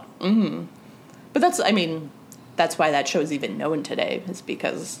top. Mm-hmm. But that's why that show's even known today, is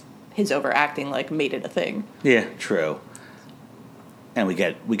because his overacting like made it a thing. Yeah, true. And we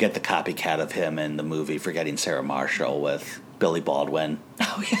get the copycat of him in the movie Forgetting Sarah Marshall with Billy Baldwin.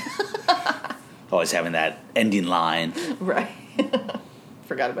 Oh yeah. Always having that ending line. Right.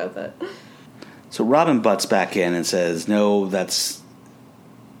 Forgot about that. So Robin butts back in and says, "No, that's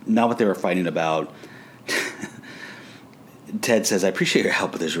not what they were fighting about." Ted says, "I appreciate your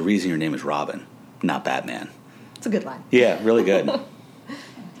help, but there's a reason your name is Robin, not Batman." It's a good line. Yeah, really good.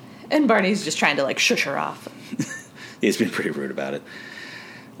 And Barney's just trying to like shush her off. He's been pretty rude about it.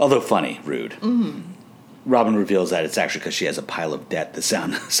 Although funny, rude. Mm-hmm. Robin reveals that it's actually because she has a pile of debt the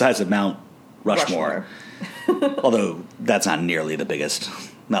size of Mount Rushmore. Although that's not nearly the biggest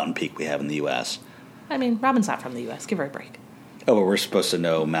mountain peak we have in the U.S. I mean, Robin's not from the U.S. Give her a break. Oh, but we're supposed to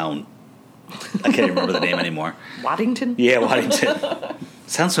know Mount... I can't even remember the name anymore. Waddington? Yeah, Waddington.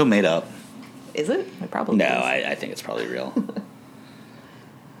 Sounds so made up. Is it? It probably No, is. I think it's probably real.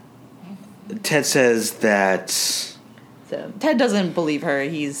 Ted says that... So Ted doesn't believe her.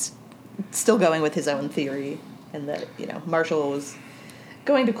 He's still going with his own theory, and that, Marshall was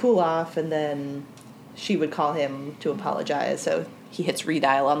going to cool off, and then she would call him to apologize, so he hits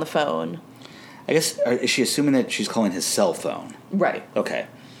redial on the phone. I guess, is she assuming that she's calling his cell phone? Right. Okay.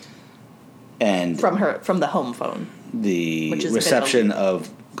 And from the home phone. The reception of...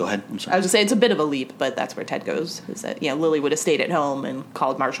 Go ahead, I'm sorry. I was going to say, it's a bit of a leap, but that's where Ted goes, is that, Lily would have stayed at home and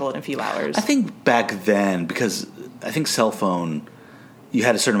called Marshall in a few hours. I think back then, because I think cell phone, you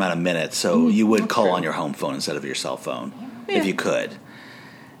had a certain amount of minutes, so you would call on your home phone instead of your cell phone, if you could.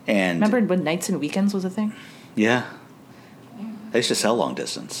 And remember when nights and weekends was a thing? Yeah. I used to sell long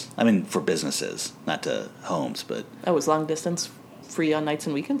distance. I mean, for businesses, not to homes, but... Oh, was long distance free on nights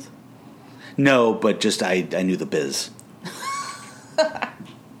and weekends? No, but just I knew the biz.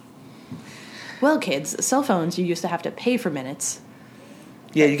 Well, kids, cell phones, you used to have to pay for minutes.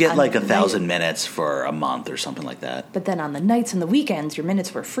 Yeah, you get On like the 1,000 minutes for a month or something like that. But then on the nights and the weekends, your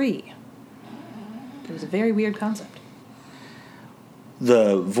minutes were free. It was a very weird concept.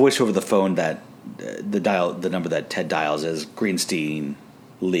 The voice over the phone that the number that Ted dials is Greenstein,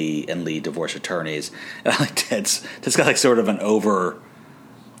 Lee, and Lee divorce attorneys. And I like Ted's got like sort of an over.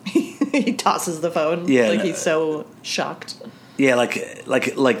 He tosses the phone. Yeah, like he's so shocked. Yeah, like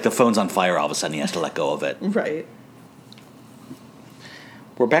the phone's on fire. All of a sudden, he has to let go of it. Right.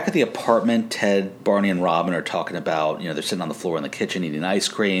 We're back at the apartment. Ted, Barney, and Robin are talking about, they're sitting on the floor in the kitchen eating ice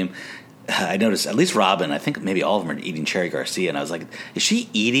cream. I noticed at least Robin, I think maybe all of them are eating Cherry Garcia, and I was like, is she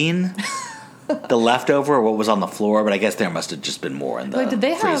eating the leftover or what was on the floor? But I guess there must have just been more in the did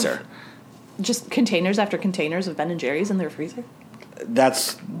they freezer. Have just containers after containers of Ben and Jerry's in their freezer?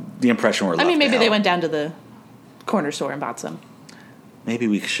 That's the impression we're left. I mean, maybe now. they went down to the corner store and bought some. Maybe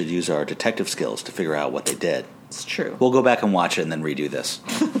we should use our detective skills to figure out what they did. It's true. We'll go back and watch it and then redo this.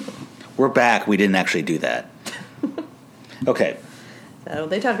 We're back. We didn't actually do that. Okay. So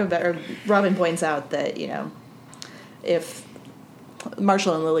they talk about, or Robin points out that, if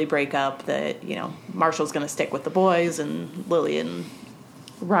Marshall and Lily break up, that, Marshall's going to stick with the boys and Lily and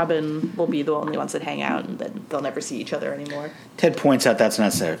Robin will be the only ones that hang out and then they'll never see each other anymore. Ted points out that's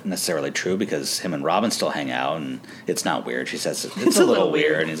not necessarily true because him and Robin still hang out and it's not weird. She says it's a little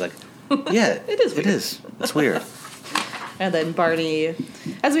weird. And he's like, yeah, it is weird. It is. It's weird. And then Barney,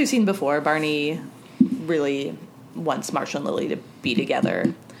 as we've seen before, Barney really wants Marshall and Lily to be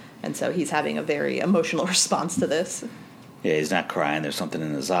together. And so he's having a very emotional response to this. Yeah, he's not crying. There's something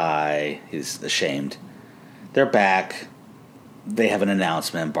in his eye. He's ashamed. They're back. They have an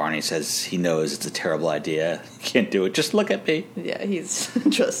announcement. Barney says he knows it's a terrible idea. He can't do it. Just look at me. Yeah, he's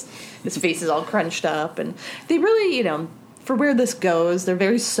just, his face is all crunched up. And they really, for where this goes, they're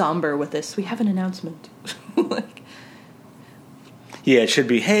very somber with this. We have an announcement. Yeah, it should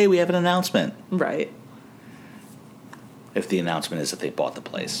be, hey, we have an announcement. Right. If the announcement is that they bought the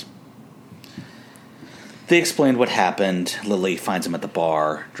place. They explained what happened. Lily finds him at the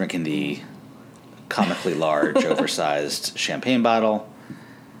bar, drinking the comically large, oversized champagne bottle.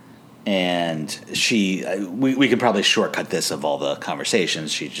 And we could probably shortcut this of all the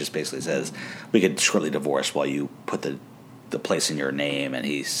conversations. She just basically says, we could shortly divorce while you put the place in your name. And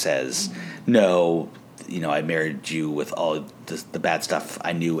he says, no, I married you with all the bad stuff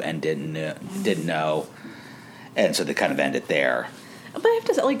I knew and didn't know. And so they kind of end it there. But I have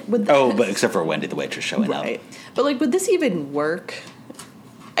to say, but except for Wendy, the waitress, showing right. up. But, would this even work?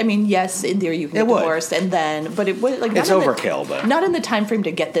 I mean, yes, in theory you can get divorced, and then, but it would, it's overkill, but not in the time frame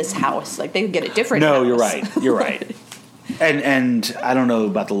to get this house. They could get a different No, house. You're right. And I don't know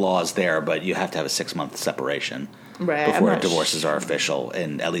about the laws there, but you have to have a 6-month separation before divorces are official,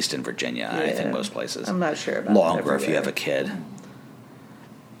 and at least in Virginia, yeah, I think most places. I'm not sure about longer if you have a kid.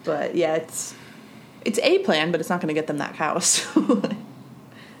 But yeah, it's a plan, but it's not going to get them that house.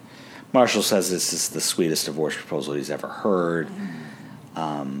 Marshall says this is the sweetest divorce proposal he's ever heard.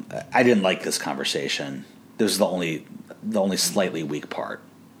 I didn't like this conversation. This is the only slightly weak part.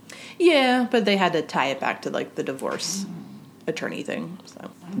 Yeah, but they had to tie it back to the divorce attorney thing. So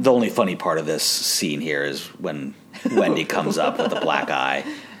the only funny part of this scene here is when Wendy comes up with a black eye,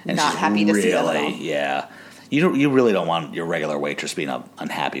 and not she's happy to see them at all. Yeah. You really don't want your regular waitress being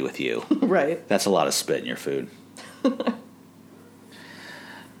unhappy with you. Right. That's a lot of spit in your food.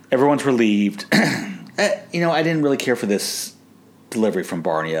 Everyone's relieved. I didn't really care for this delivery from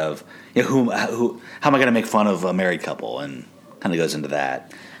Barney of, how am I going to make fun of a married couple, and kind of goes into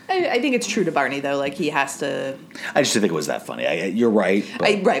that. I think it's true to Barney, though. He has to... I just didn't think it was that funny. You're right.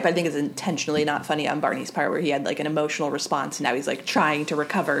 Right, but I think it's intentionally not funny on Barney's part, where he had, an emotional response, and now he's, trying to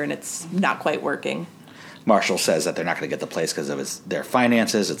recover, and it's not quite working. Marshall says that they're not going to get the place because of their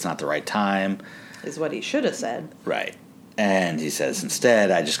finances. It's not the right time. Is what he should have said. Right. And he says, instead,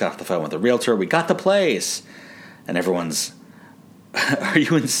 I just got off the phone with the realtor. We got the place. And everyone's, are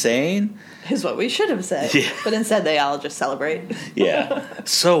you insane? Is what we should have said. Yeah. But instead, they all just celebrate. Yeah.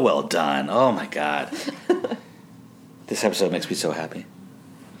 So well done. Oh, my God. This episode makes me so happy.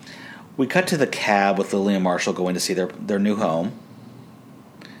 We cut to the cab with Lily and Marshall going to see their new home.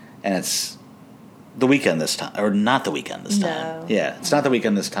 And it's the weekend this time. Or not the weekend this time. No. Yeah, it's not the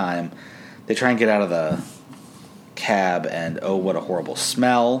weekend this time. They try and get out of the cab, and oh, what a horrible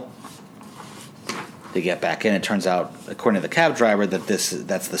smell. They get back in. It turns out, according to the cab driver, that's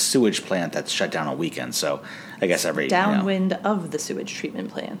the sewage plant that's shut down on weekends. So I guess every downwind of the sewage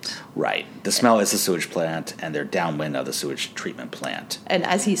treatment plant. Right. The smell is the sewage plant, and they're downwind of the sewage treatment plant. And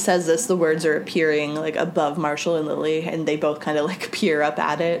as he says this, the words are appearing like above Marshall and Lily, and they both kind of like peer up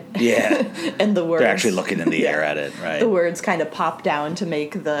at it. Yeah. And the words, they're actually looking in the air at it, right? The words kind of pop down to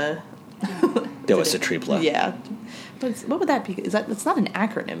make the Dois Tripla. Yeah. What would that be? It's not an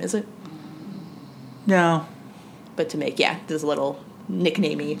acronym, is it? No. But to make this little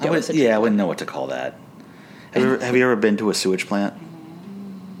nicknamey. I wouldn't know what to call that. Have you ever been to a sewage plant?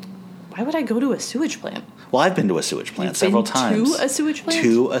 Why would I go to a sewage plant? Well, I've been to a sewage plant several times. To a sewage plant?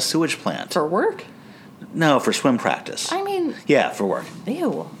 To a sewage plant. For work? No, for swim practice. I mean... Yeah, for work.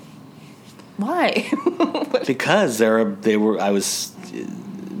 Ew. Why? Because one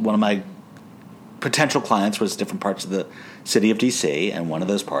of my potential clients was different parts of the city of D.C., and one of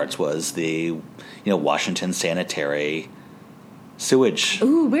those parts was the, Washington sanitary sewage.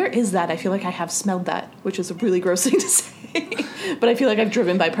 Ooh, where is that? I feel like I have smelled that, which is a really gross thing to say. But I feel like I've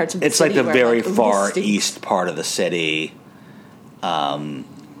driven by parts of the city. It's like the very far east part of the city. Yeah,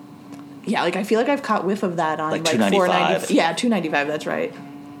 like I feel like I've caught whiff of that on like 295. Yeah, 295. That's right.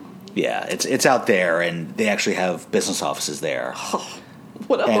 Yeah, it's out there, and they actually have business offices there. Oh,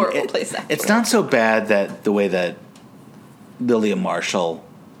 what a horrible place! It's not so bad that the way that Lily and Marshall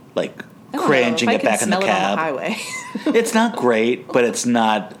cringe and get back in the cab. On the highway. It's not great, but it's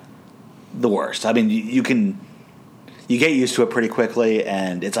not the worst. I mean, you get used to it pretty quickly,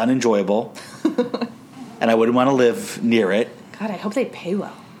 and it's unenjoyable. And I wouldn't want to live near it. God, I hope they pay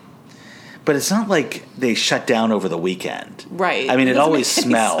well. But it's not like they shut down over the weekend. Right. I mean, it always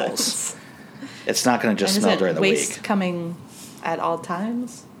smells. It's not going to just smell during the week. Waste coming at all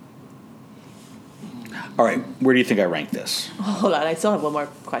times? All right, where do you think I rank this? Oh, hold on, I still have one more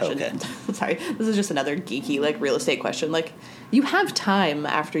question. Okay. Sorry, this is just another geeky, real estate question. You have time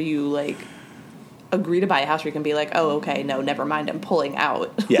after you, agree to buy a house where you can be like, oh, okay, no, never mind, I'm pulling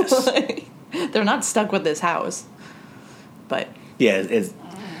out. Yes. They're not stuck with this house. But... Yeah,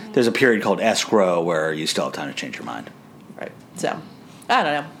 there's a period called escrow where you still have time to change your mind. Right. So, I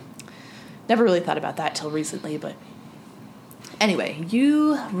don't know. Never really thought about that till recently, but... Anyway,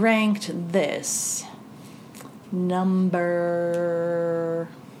 you ranked this... number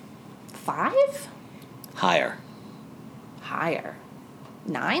 5? Higher.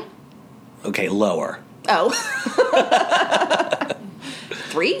 9? Okay, lower. Oh.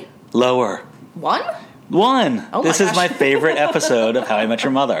 3? Lower. 1? 1. Oh, this is my favorite episode of How I Met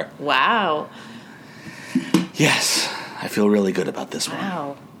Your Mother. Wow. Yes, I feel really good about this one.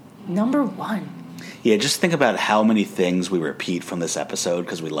 Wow. Number 1. Yeah, just think about how many things we repeat from this episode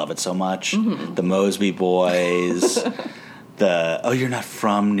because we love it so much. Mm-hmm. The Mosby Boys, you're not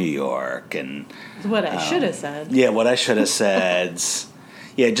from New York, and what I should have said. Yeah, what I should have said.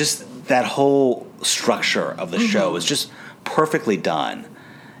 Yeah, just that whole structure of the show is just perfectly done.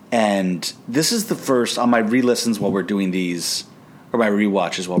 And this is the first on my re-listens while we're doing these, or my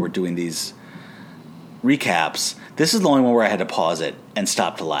rewatches while we're doing these recaps. This is the only one where I had to pause it and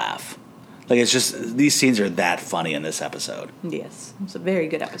stop to laugh. It's just, these scenes are that funny in this episode. Yes, it's a very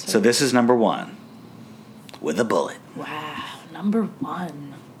good episode. So this is number 1, with a bullet. Wow, number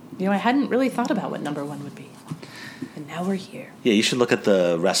 1. I hadn't really thought about what number 1 would be. And now we're here. Yeah, you should look at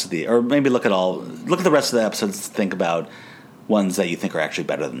the rest of or maybe look at the rest of the episodes, think about ones that you think are actually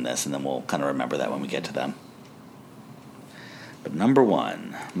better than this, and then we'll kind of remember that when we get to them. But number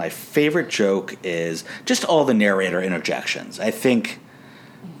 1, my favorite joke is just all the narrator interjections. I think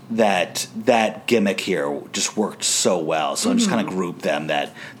that gimmick here just worked so well. So I'm just kind of grouped them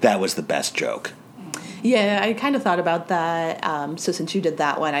that was the best joke. Yeah, I kind of thought about that. So since you did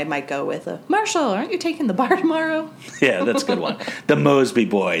that one, I might go with Marshall, aren't you taking the bar tomorrow? Yeah, that's a good one. The Mosby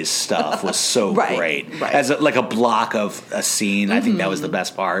Boys stuff was so great. Right. As a block of a scene, I think that was the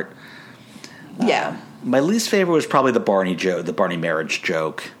best part. Yeah. My least favorite was probably the Barney marriage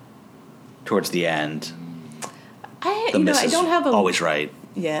joke towards the end. I don't have always right.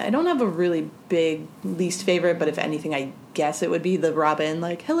 Yeah, I don't have a really big least favorite, but if anything, I guess it would be the Robin,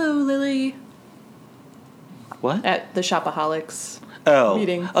 hello, Lily. What? At the Shopaholics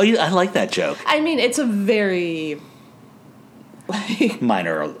meeting. Oh, I like that joke. I mean, it's a very...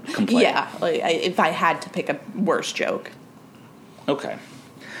 minor complaint. Yeah, if I had to pick a worse joke. Okay.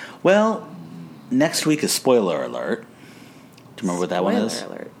 Well, next week is Spoiler Alert. Do you remember what that one is?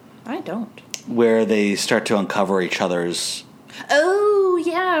 Spoiler Alert. I don't. Where they start to uncover each other's... Oh,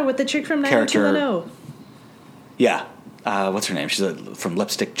 yeah, with the chick from 90210. Yeah. What's her name? She's from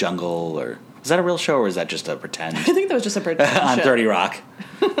Lipstick Jungle or Is that a real show, or is that just a pretend? I think that was just a pretend on show. 30 Rock.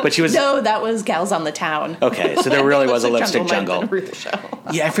 But she was... No, that was Gals on the Town. Okay, so there really was a Lipstick Jungle. Ruther show.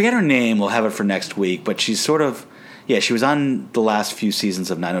 Yeah, I forget her name. We'll have it for next week. But she's sort of... Yeah, she was on the last few seasons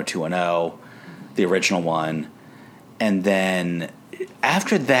of 90210, the original one. And then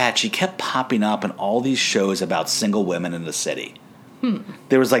after that, she kept popping up in all these shows about single women in the city.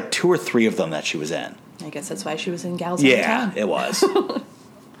 There was like 2 or 3 of them that she was in. I guess that's why she was in Gals on the Town. Yeah, it was.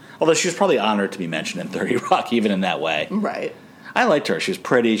 Although she was probably honored to be mentioned in 30 Rock, even in that way. Right. I liked her. She was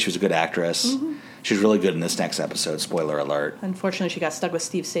pretty. She was a good actress. Mm-hmm. She was really good in this next episode. Spoiler alert. Unfortunately, she got stuck with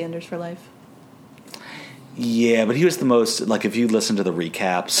Steve Sanders for life. Yeah, but he was the most, like, if you listen to the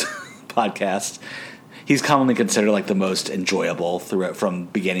recaps podcast, he's commonly considered, like, the most enjoyable throughout from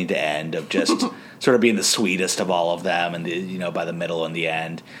beginning to end, of just sort of being the sweetest of all of them, and, by the middle and the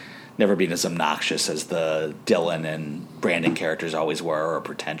end, never being as obnoxious as the Dylan and Brandon characters always were, or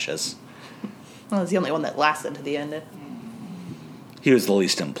pretentious. Well, it's the only one that lasted to the end. He was the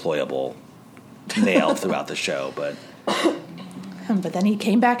least employable male throughout the show, but... But then he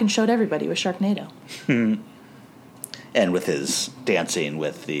came back and showed everybody with Sharknado. And with his dancing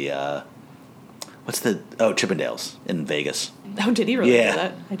with the... Chippendales in Vegas. Oh, did he really do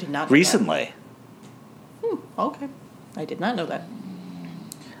that? I did not know recently. That. Okay. I did not know that.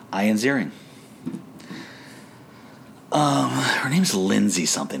 Ian Ziering. Her name's Lindsay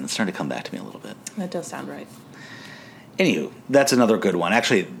something. It's starting to come back to me a little bit. That does sound right. Anywho, that's another good one.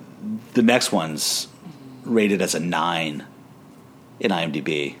 Actually, the next one's rated as a 9 in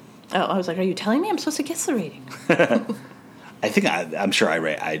IMDb. Oh, I was like, are you telling me I'm supposed to guess the rating? I think I'm sure I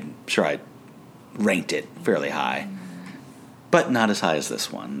ranked it fairly high, but not as high as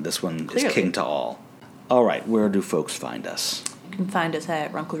this one. This one Clearly. is king to all. All right, where do folks find us? You can find us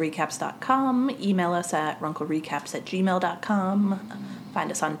at runklerecaps.com, email us at runklerecaps@gmail.com, find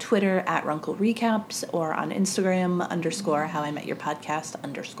us on Twitter at runklerecaps, or on Instagram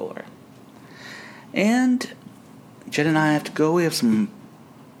 _HowIMetYourPodcast_. And Jen and I have to go. We have some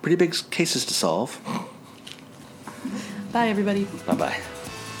pretty big cases to solve. Bye, everybody. Bye-bye.